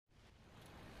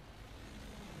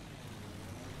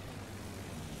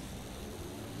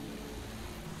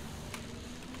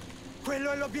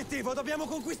Quello è l'obiettivo, dobbiamo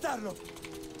conquistarlo.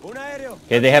 Un aereo.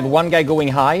 Okay, they have one guy going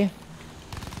high.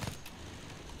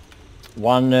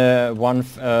 One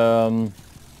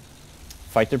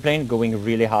fighter plane going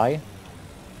really high.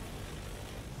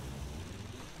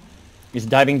 He's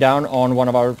diving down on one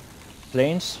of our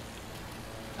planes.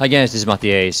 Hi guys, this is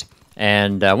Mattias,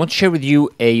 and I want to share with you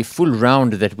a full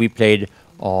round that we played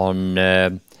on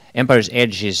Empire's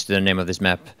Edge is the name of this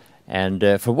map.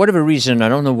 And for whatever reason, I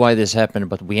don't know why this happened,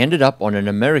 but we ended up on an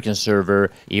American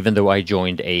server, even though I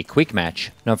joined a quick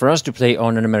match. Now, for us to play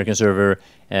on an American server,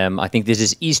 I think this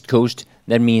is East Coast.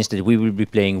 That means that we will be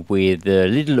playing with a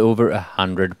little over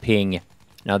 100 ping.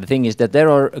 Now, the thing is that there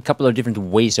are a couple of different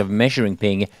ways of measuring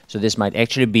ping, so this might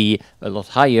actually be a lot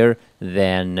higher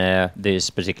than this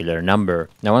particular number.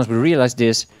 Now, once we realized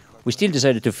this, we still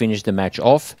decided to finish the match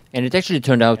off, and it actually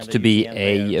turned out to be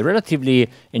a relatively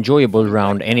enjoyable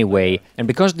round anyway. And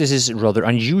because this is rather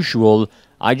unusual,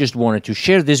 I just wanted to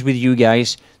share this with you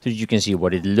guys so that you can see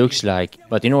what it looks like.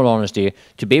 But in all honesty,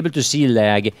 to be able to see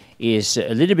lag is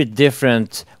a little bit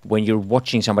different when you're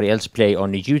watching somebody else play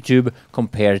on YouTube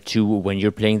compared to when you're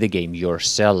playing the game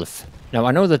yourself. Now,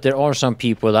 I know that there are some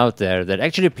people out there that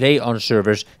actually play on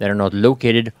servers that are not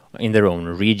located in their own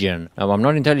region. Now, I'm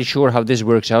not entirely sure how this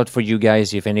works out for you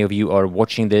guys, if any of you are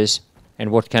watching this, and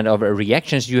what kind of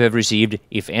reactions you have received,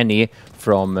 if any,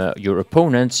 from your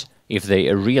opponents, if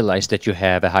they realize that you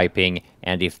have a high ping,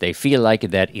 and if they feel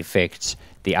like that affects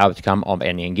the outcome of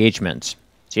any engagements.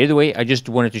 So either way, I just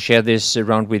wanted to share this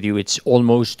round with you. It's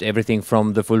almost everything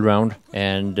from the full round,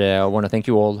 and I want to thank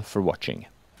you all for watching.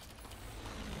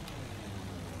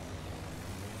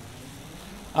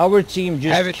 Our team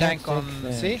just heavy tank on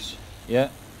C. Yeah.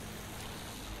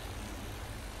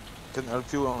 Can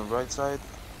help you on the right side.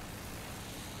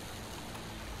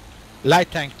 Light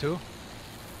tank too.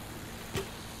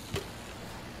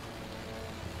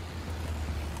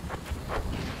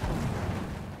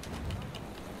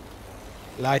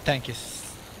 Light tank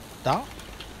is down.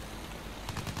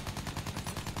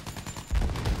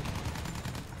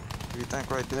 Heavy tank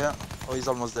right there. Oh, he's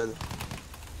almost dead.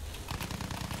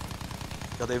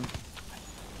 Got him.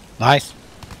 Nice.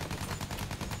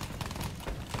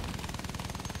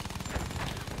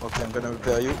 Okay, I'm gonna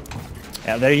repair you.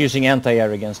 Yeah, they're using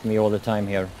anti-air against me all the time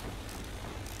here.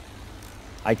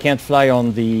 I can't fly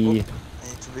on the... I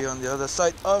need to be on the other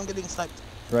side. Oh, I'm getting sniped.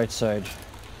 Right side.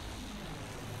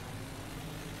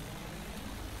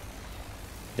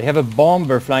 They have a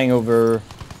bomber flying over...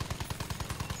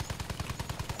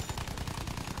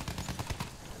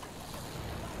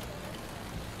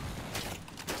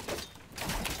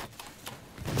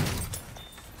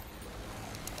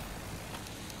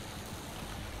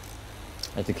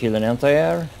 I have to kill an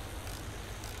anti-air.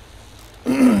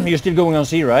 You're still going on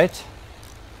C, right?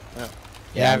 Yeah.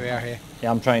 Yeah, we are here.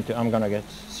 Yeah, I'm gonna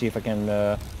see if I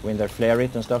can win their flare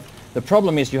it and stuff. The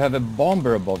problem is you have a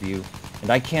bomber above you, and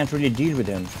I can't really deal with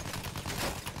him.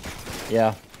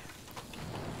 Yeah.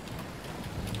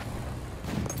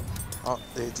 Oh,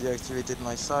 they deactivated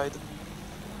my side.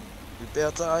 Repair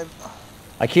time.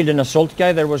 I killed an assault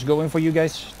guy that was going for you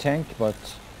guys, tank, but...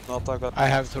 Not I got. I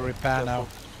have to repair now.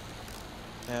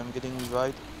 Yeah, I'm getting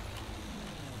revived.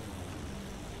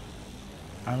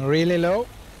 I'm really low.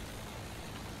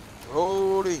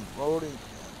 Rolling, rolling.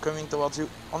 Coming towards you.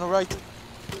 On the right.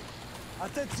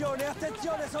 Attenzione,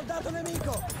 attenzione, soldato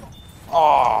nemico!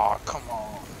 Oh, come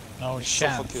on. No I'm so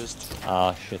chance. focused.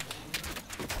 Ah, shit.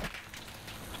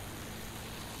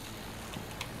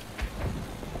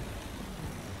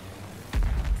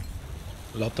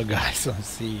 A lot of guys on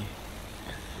C.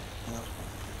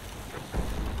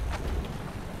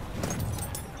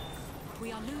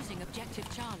 We are losing objective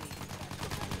Charlie.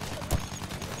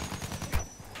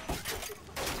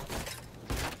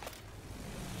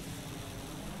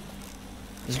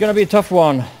 It's gonna be a tough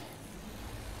one.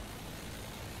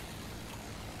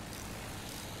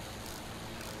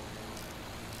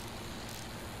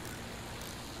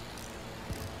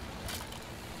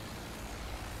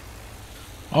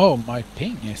 Oh, my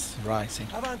ping is rising.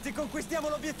 Avanti, conquistiamo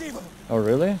l'obiettivo! Oh,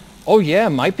 really? Oh, yeah,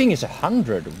 my ping is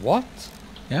 100. What?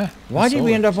 Yeah. Why did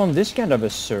we end up on this kind of a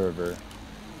server?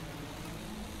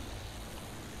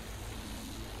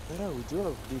 Yeah, we do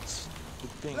have good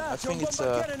ping. I think it's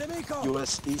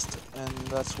US East, and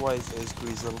that's why it is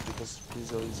Grizzle, because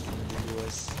Grizzle is from the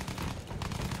US.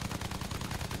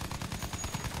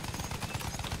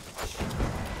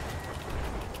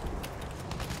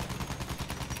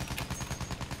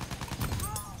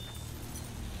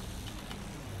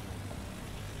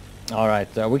 All right,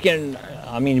 we can.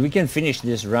 I mean, we can finish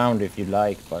this round if you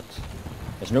like, but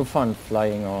there's no fun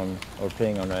flying on or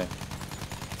playing on a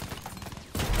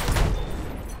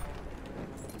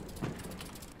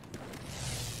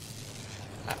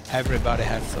Everybody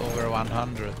has over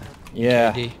 100.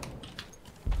 Yeah. KD.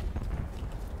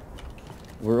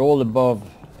 We're all above.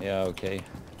 Yeah, okay.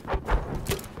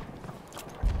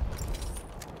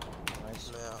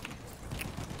 Nice.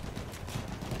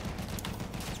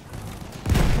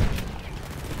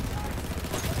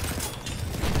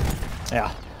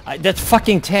 Yeah. Yeah. That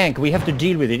fucking tank, we have to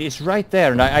deal with it. It's right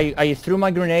there, and I threw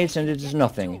my grenades and it is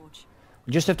nothing. George.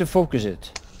 We just have to focus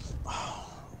it.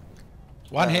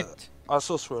 One hit. I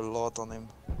also threw a lot on him.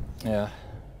 Yeah.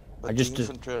 But I just the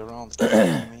infantry around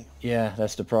killing me. Yeah,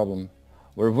 that's the problem.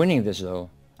 We're winning this though.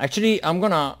 Actually, I'm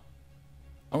gonna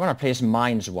place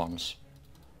mines once.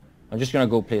 I'm just gonna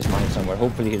go place mines somewhere.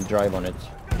 Hopefully he'll drive on it.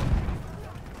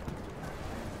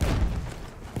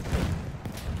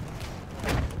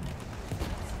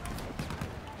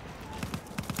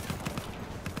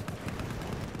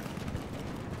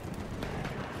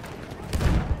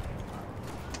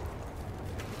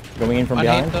 Going in from One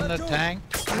behind. hit on the tank.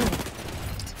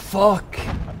 Fuck.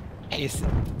 His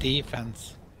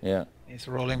defense. Yeah. He's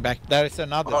rolling back. There is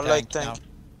another Oh, tank, like now. tank.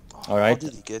 All right. How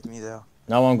did he get me there?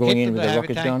 Now I'm going Hit in with with the the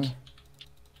heavy rocket tank. gun.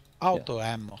 Auto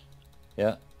ammo.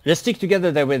 Yeah. Let's stick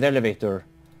together there with the elevator.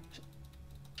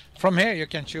 From here you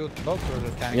can shoot both of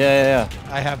the tanks. Yeah, yeah,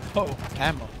 yeah. I have both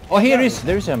ammo. Oh, here is.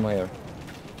 There is ammo here.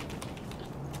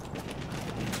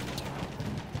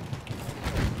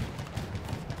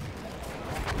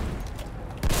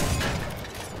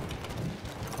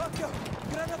 Occhio!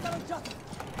 Granata lanciata!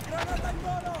 Granata in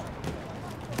volo!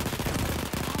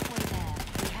 Halfway there,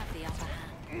 we have the upper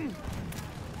hand.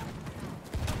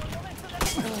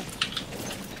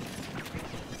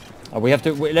 We have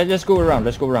to. Let's go around.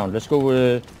 Let's go around. Let's go.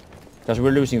 Because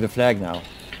we're losing the flag now.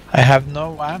 I have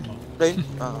no ammo. Plane?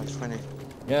 Oh, no, it's funny.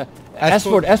 Yeah.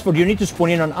 Asford- Asford, you need to spawn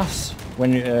in on us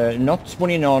when not spawn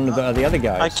in on the other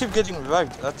guys. I keep getting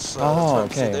revived. That's Oh, why I'm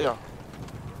okay. still there.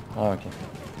 Oh, okay.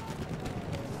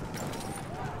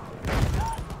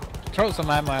 Throw some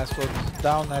ammo as for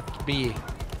down at B.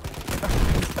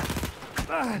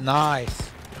 Nice.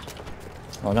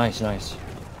 Oh, nice, nice.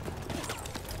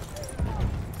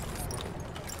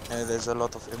 Yeah, there's a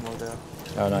lot of ammo there.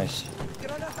 Oh, nice.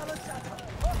 Granata lanciata!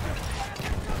 Occhio!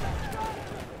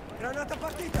 Granata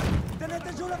partita!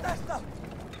 Tenete giù la testa!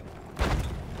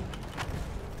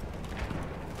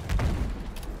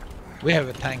 We have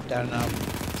a tank there now,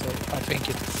 so I think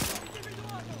it's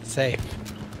safe.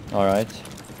 All right.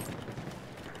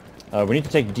 We need to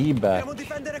take D back. Dobbiamo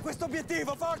difendere questo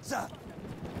obiettivo, forza!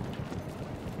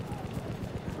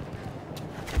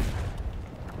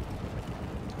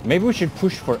 Maybe we should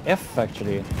push for F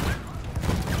actually.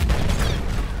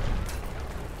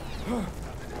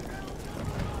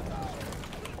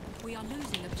 We are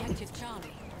losing objective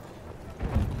Charlie.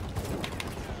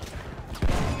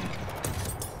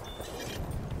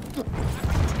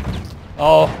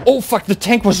 Oh fuck! The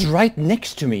tank was right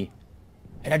next to me,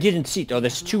 and I didn't see it. Oh,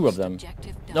 there's two of them.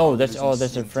 Objective done. No, that's Losing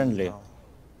that's a CNT friendly. now.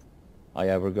 Oh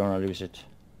yeah, we're gonna lose it.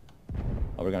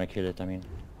 Oh, we're gonna kill it. I mean,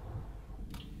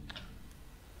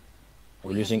 we're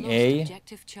We have losing lost A.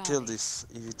 objective Charlie. Kill this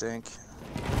EV tank.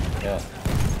 Yeah.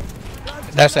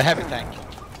 There's a heavy tank.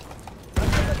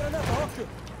 Lanciate granata, occhio!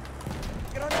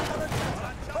 Granata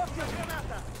lanciata! Occhio,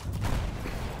 granata!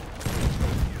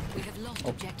 We have lost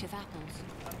objective apples.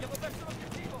 Abbiamo perso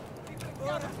l'obiettivo!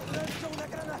 Ora lancio una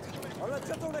granata! Ho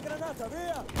lanciato una granata,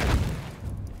 via!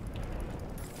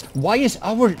 Why is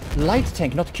our light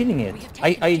tank not killing it? We have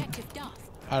taken I objective Duff.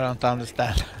 I don't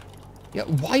understand. yeah.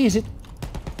 Why is it?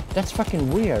 That's fucking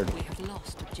weird. We have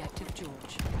lost objective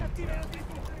George.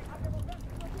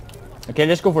 Okay,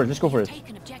 let's go for it. Let's go for it.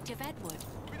 Taken objective Edward.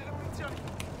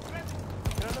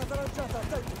 Granata lanciata,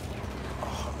 attenti!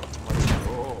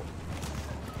 Oh.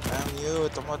 Damn you,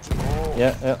 automatic. Oh.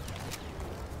 Yeah, yeah.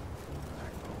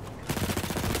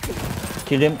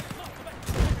 Kill him.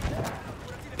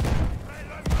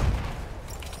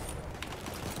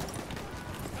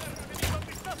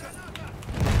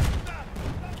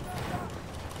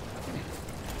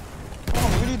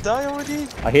 Oh, will he die already?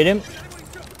 I hit him.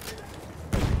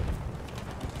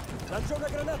 Lancio una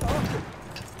granata, occhio!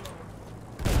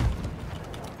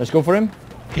 Let's go for him.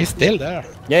 He's still there.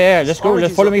 Yeah, let's go. Sorry,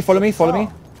 Let's he's follow up me. Follow to me. the Follow me.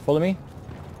 top. Follow me.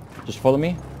 Just follow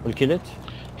me. We'll kill it.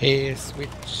 He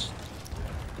switched.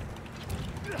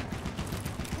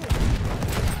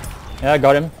 Yeah, I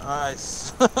got him.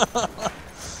 Nice.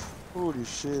 Holy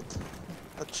shit.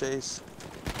 A chase.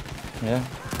 Yeah.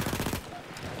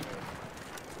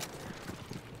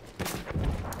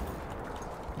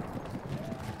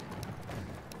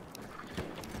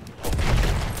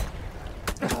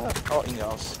 Oh, in the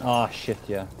house. Ah, shit.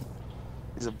 Yeah.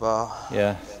 He's a bar.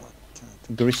 Yeah.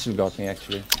 Gristle got me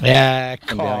actually. Yeah,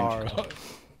 From car.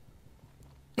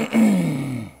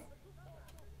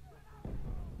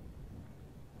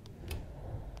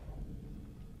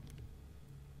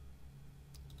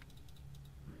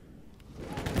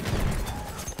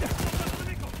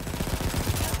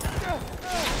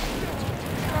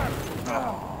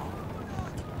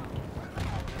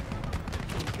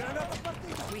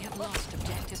 We have lost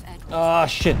objective Edward. Ah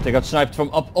shit! I got sniped from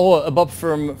up. Oh, above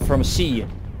from C.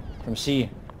 From C.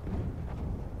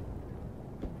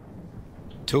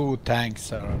 2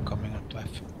 tanks are coming up to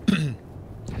F.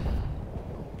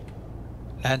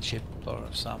 Landship or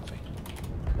something.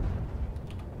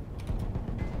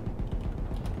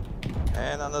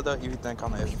 And another EV tank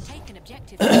on We F. have taken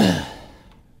objective.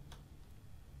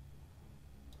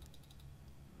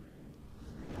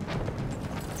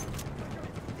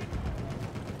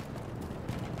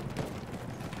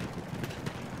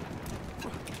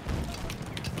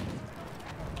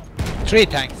 Three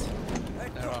tanks.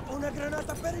 Ecco, una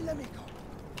granata per il nemico.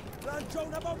 Lancio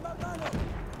una bomba a mano.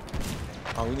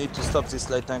 Oh, we need to stop this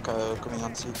light tank coming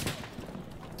on C.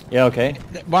 Yeah. Okay.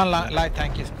 One light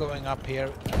tank is going up here.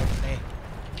 Me.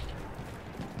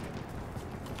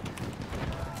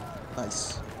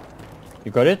 Nice.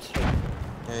 You got it?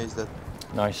 Yeah, he's dead.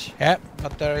 Nice. Yeah,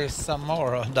 but there is some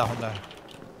more down there.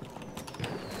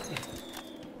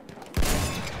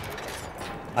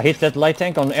 I hit that light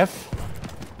tank on F.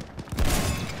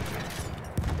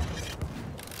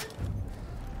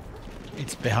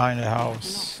 It's behind the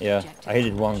house. Yeah, I hit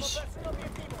it once.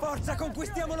 Forza,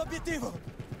 conquistiamo l'obiettivo.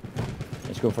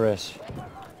 Let's go for S.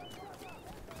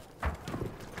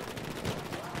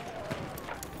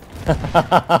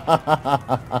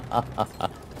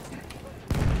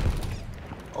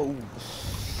 Oh,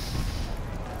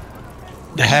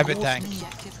 The heavy tank.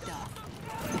 Objective Duff.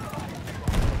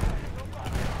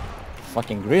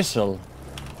 Fucking Gristle.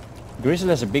 Gristle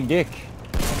has a big dick.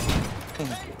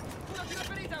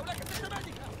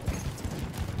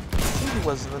 he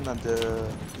was even at the...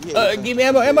 Yeah, Give me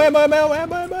ammo, ammo, ammo, ammo,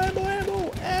 ammo, ammo, ammo,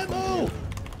 ammo, ammo,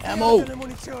 ammo. Le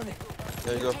munizioni.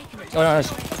 there you go. Oh,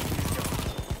 nice.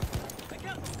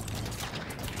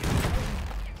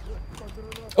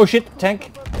 Oh shit,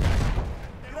 tank.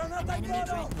 Granata in Enemy pieno.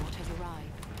 dreadnought has arrived.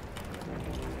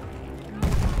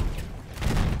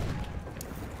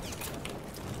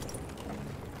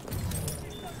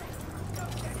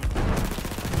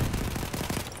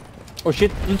 Oh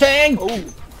shit, tank! Oh,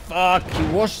 fuck, he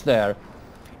was there.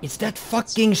 It's that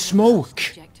fucking smoke.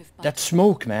 Objective That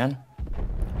smoke, man.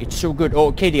 It's so good.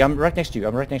 Oh, Katie, I'm right next to you.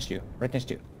 I'm right next to you. Right next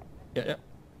to you. Yeah, yeah.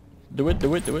 Do it,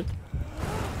 do it, do it.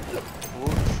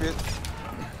 Oh shit.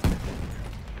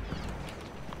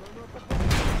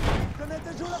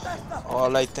 Tenete giù la testa. Oh,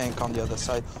 light tank on the other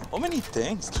side. How many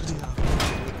tanks do they have?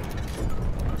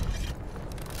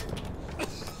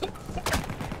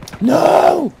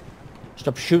 No!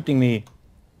 Stop shooting me.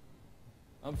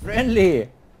 I'm friendly.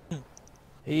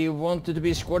 He wanted to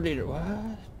be squad leader.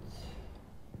 What?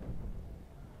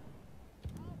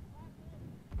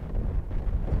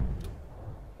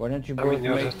 Why don't you both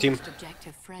make... team. Lost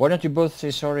objective Fred. Why don't you both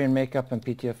say sorry and make up and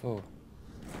PTFO?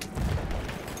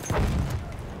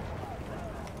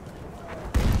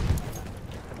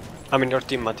 I'm in your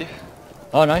team, Matti.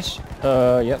 Oh, nice.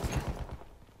 Yep.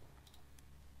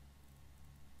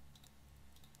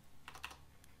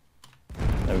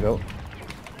 There we go.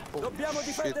 Dobbiamo Shit,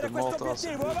 difendere the questo mortars.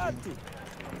 obiettivo, avanti.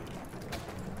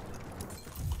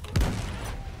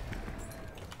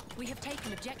 We have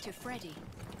taken objective Freddy.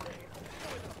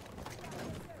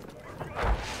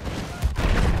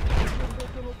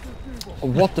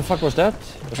 What the fuck was that?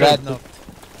 Dreadnought.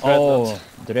 Oh,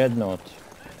 Dreadnought.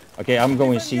 Okay, I'm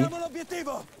going C. Difendiamo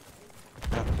l'obiettivo.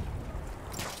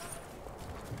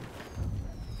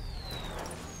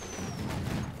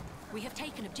 We have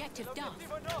taken objective Duff.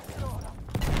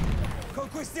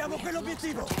 Conquistiamo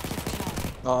quell'obiettivo.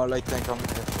 Oh, light tank on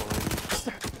F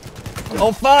already.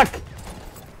 Oh fuck!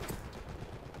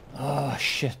 Oh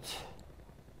shit.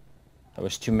 That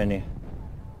was too many.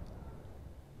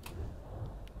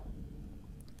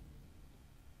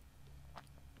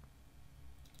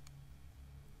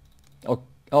 Oh,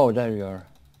 oh, there you are.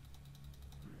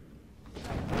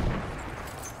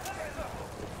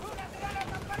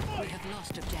 We have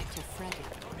lost objective Freddy.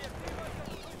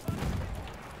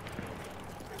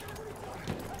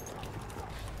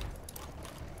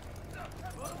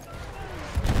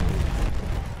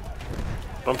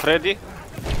 From Freddy.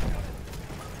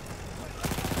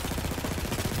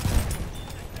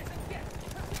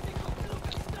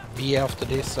 B after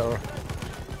this or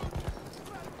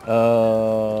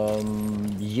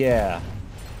Yeah.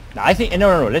 I think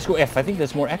no. Let's go F. I think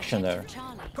there's more action there. Charlie.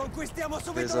 Conquistiamo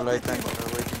subito There's a light tank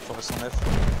l'obiettivo. waiting for us on F.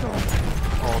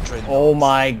 Oh, Dreadnought. Oh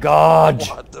my god!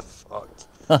 What the fuck?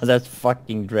 That's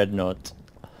fucking dreadnought.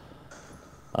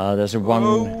 There's a one.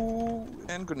 Oh,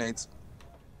 and grenades.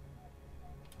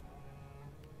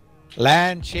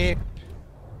 Land ship.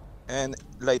 And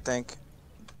light tank.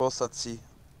 Both at sea.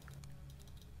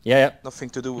 Yeah. Nothing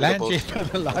to do with the Land boat. ship and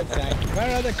the light tank.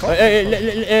 Where are the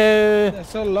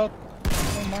There's a lot.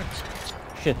 So much.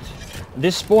 Shit.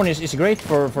 This spawn is great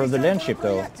for the land ship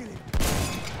though.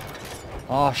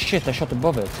 Oh shit! I shot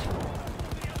above it.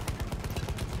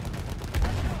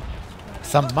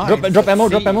 Some mines. Drop at ammo.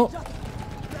 sea. Drop ammo.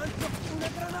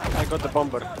 I got the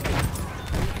bomber. We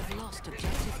have lost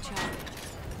objective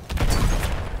Charlie.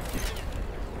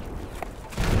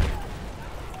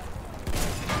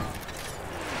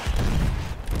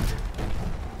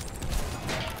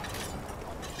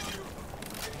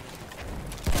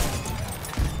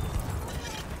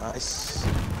 Nice.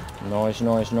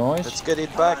 Noise. Let's get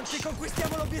it back. Avanti,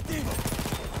 conquistiamo l'obiettivo.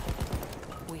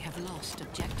 We have lost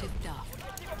objective Duff.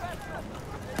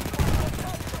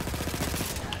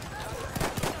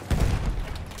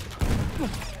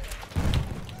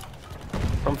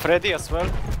 From Freddy as well.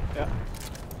 Yeah.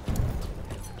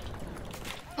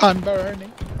 I'm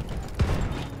burning.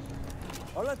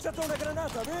 Ho lanciato una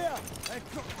granata, via!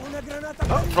 Ecco, una granata Oh,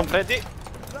 carina. from Freddy.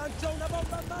 Lancio una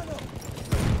bomba a mano.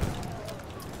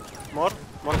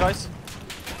 More guys.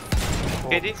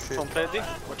 Freddy, shit. from Freddy.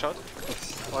 Watch out.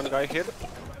 One guy here.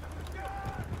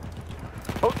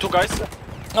 Oh, two guys.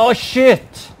 Oh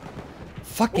shit!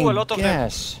 Fucking Oh, a lot of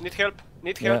gas. them. Need help.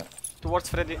 Need Yeah. help. Towards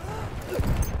Freddy.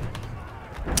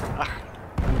 Ah,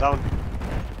 I'm down.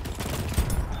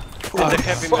 Oh, The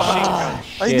heavy machine gun.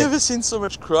 I Shit. never seen so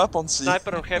much crap on sea.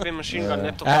 Sniper and heavy machine gun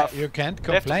left of Ah, half. you can't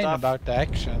Left complain half. about the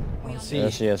action on sea.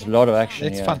 Yes, a lot of action.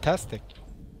 It's yeah. fantastic.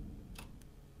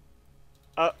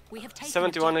 We have taken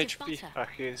 71 objective HP. butter. Ah,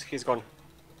 he's gone.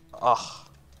 Ah.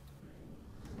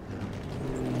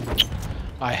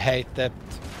 I hate that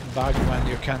bug when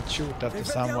you can't shoot after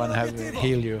someone have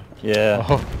heal you. Yeah.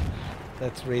 Oh,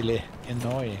 that's really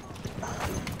annoying.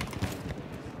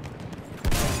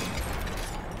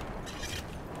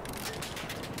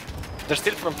 They're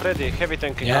still from Freddy. Heavy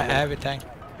tank Yeah, incoming. heavy tank.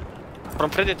 From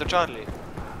Freddy to Charlie.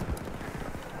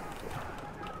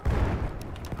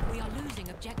 We are losing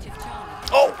objective Charlie.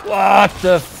 Oh, what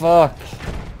the fuck?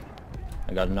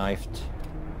 I got knifed.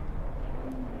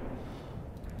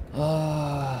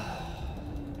 I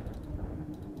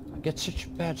get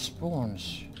such bad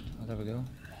spawns. Oh, there we go.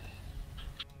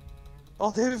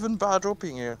 Oh, they're even bad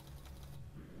dropping here.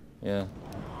 Yeah.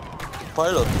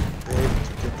 Pilot. Be able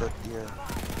to get that here.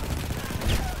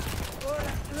 Ora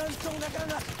lancio una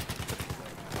granata.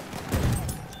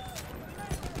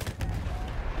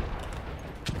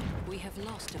 We have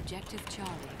lost objective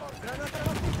Charlie. Granata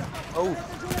battuta. Oh.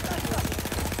 Giù la testa.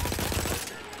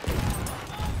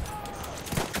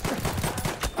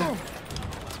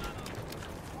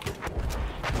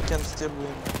 We can still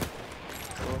win.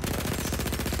 Oh.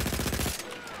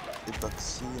 Get back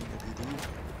C and maybe leave.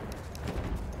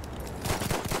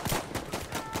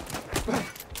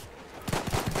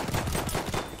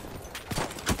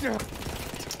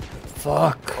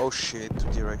 Fuck. Oh shit,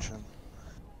 two direction.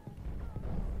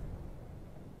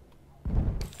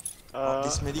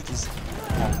 This medic is...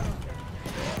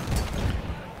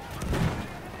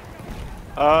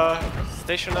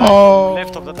 Stationary. Oh.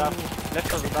 Left of the dam.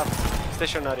 Left of the dam.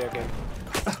 Stationary again.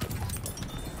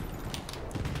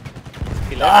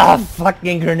 He left. Ah,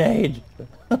 fucking grenade.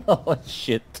 Oh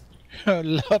shit. A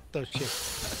lot of shit.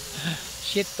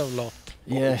 Shit of lot.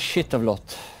 Yeah, shit a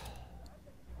lot.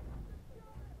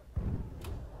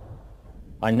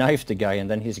 I knifed the guy and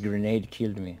then his grenade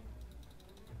killed me.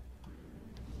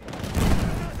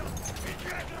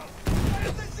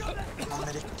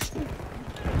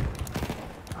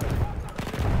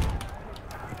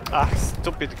 Ah,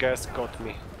 stupid gas got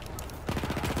me.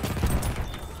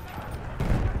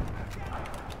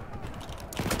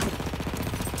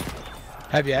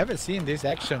 Have you ever seen this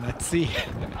action at sea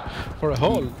for a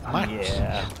whole match?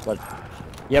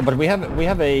 Yeah, but we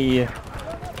have a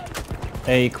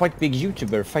quite big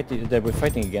YouTuber that we're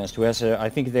fighting against who has I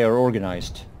think they are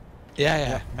organized.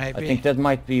 Yeah, maybe. I think that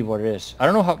might be what it is. I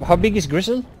don't know how big is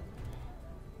Grizzle?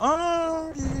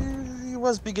 He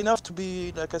was big enough to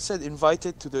be, like I said,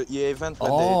 invited to the EA event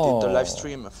when they did the live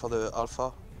stream for the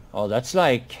alpha. Oh, that's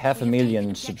like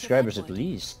 500,000 subscribers at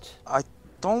least. I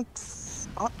don't...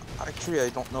 actually, I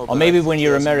don't know. Or but maybe I when think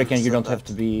you're he has American you said don't that. have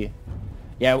to be...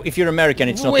 Yeah, if you're American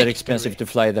it's not that Victory. expensive to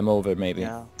fly them over maybe.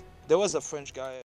 Yeah. There was a French guy